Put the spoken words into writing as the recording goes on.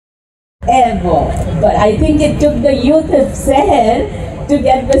ever. But I think it took the youth of Seher to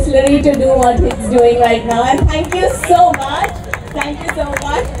get Bhagyashree to do what it's doing right now. And thank you so much. Thank you so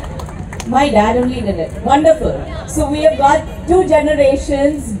much. My dad only did it. Wonderful. So we have got two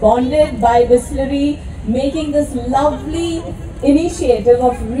generations bonded by Bhagyashree, making this lovely initiative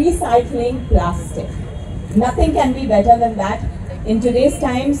of recycling plastic. Nothing can be better than that. In today's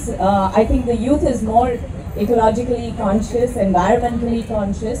times, I think the youth is more ecologically conscious, environmentally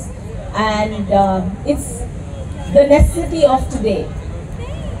conscious, and it's the necessity of today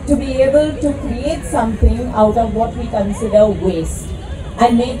to be able to create something out of what we consider waste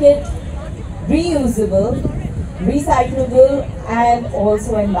and make it reusable, recyclable, and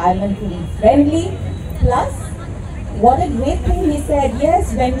also environmentally friendly. Plus, what a great thing he said,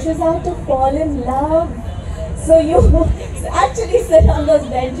 yes, ventures out to fall in love. So you actually sit on those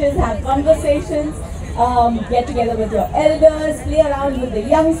benches, have conversations, get together with your elders, play around with the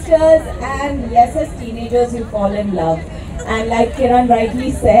youngsters, and yes, as teenagers you fall in love. And like Kiran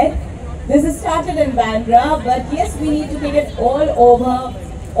rightly said, this is started in Bandra, but yes, we need to take it all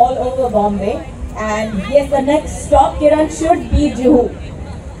over Bombay. And yes, the next stop, Kiran, should be Juhu.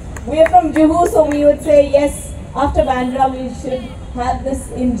 We are from Juhu, so we would say yes, after Bandra we should have this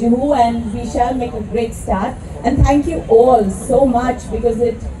in Juhu, and we shall make a great start. And thank you all so much, because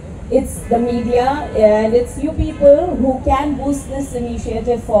it's the media and it's you people who can boost this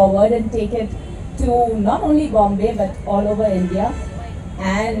initiative forward and take it to not only Bombay but all over India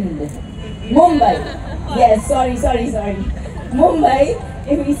and Mumbai. Yes, sorry. Mumbai,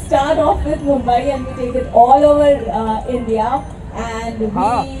 if we start off with Mumbai and we take it all over India, and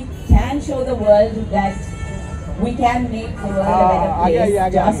we can show the world that we can make the world a better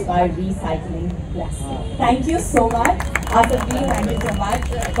place just by recycling plastic. Thank you so much, Asafji, thank you so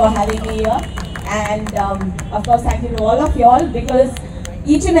much for having me here. And of course, thank you to all of y'all, because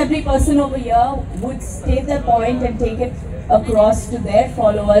each and every person over here would state their point and take it across to their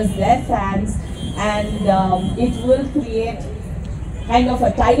followers, their fans, and it will create kind of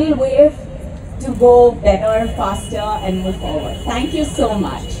a tidal wave to go better, faster, and move forward. Thank you so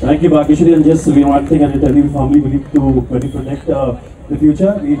much. Thank you, Bhagyashree. And just one thing, and I tell you, firmly believe when we protect the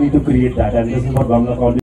future, we need to create that. And this is what Bangla called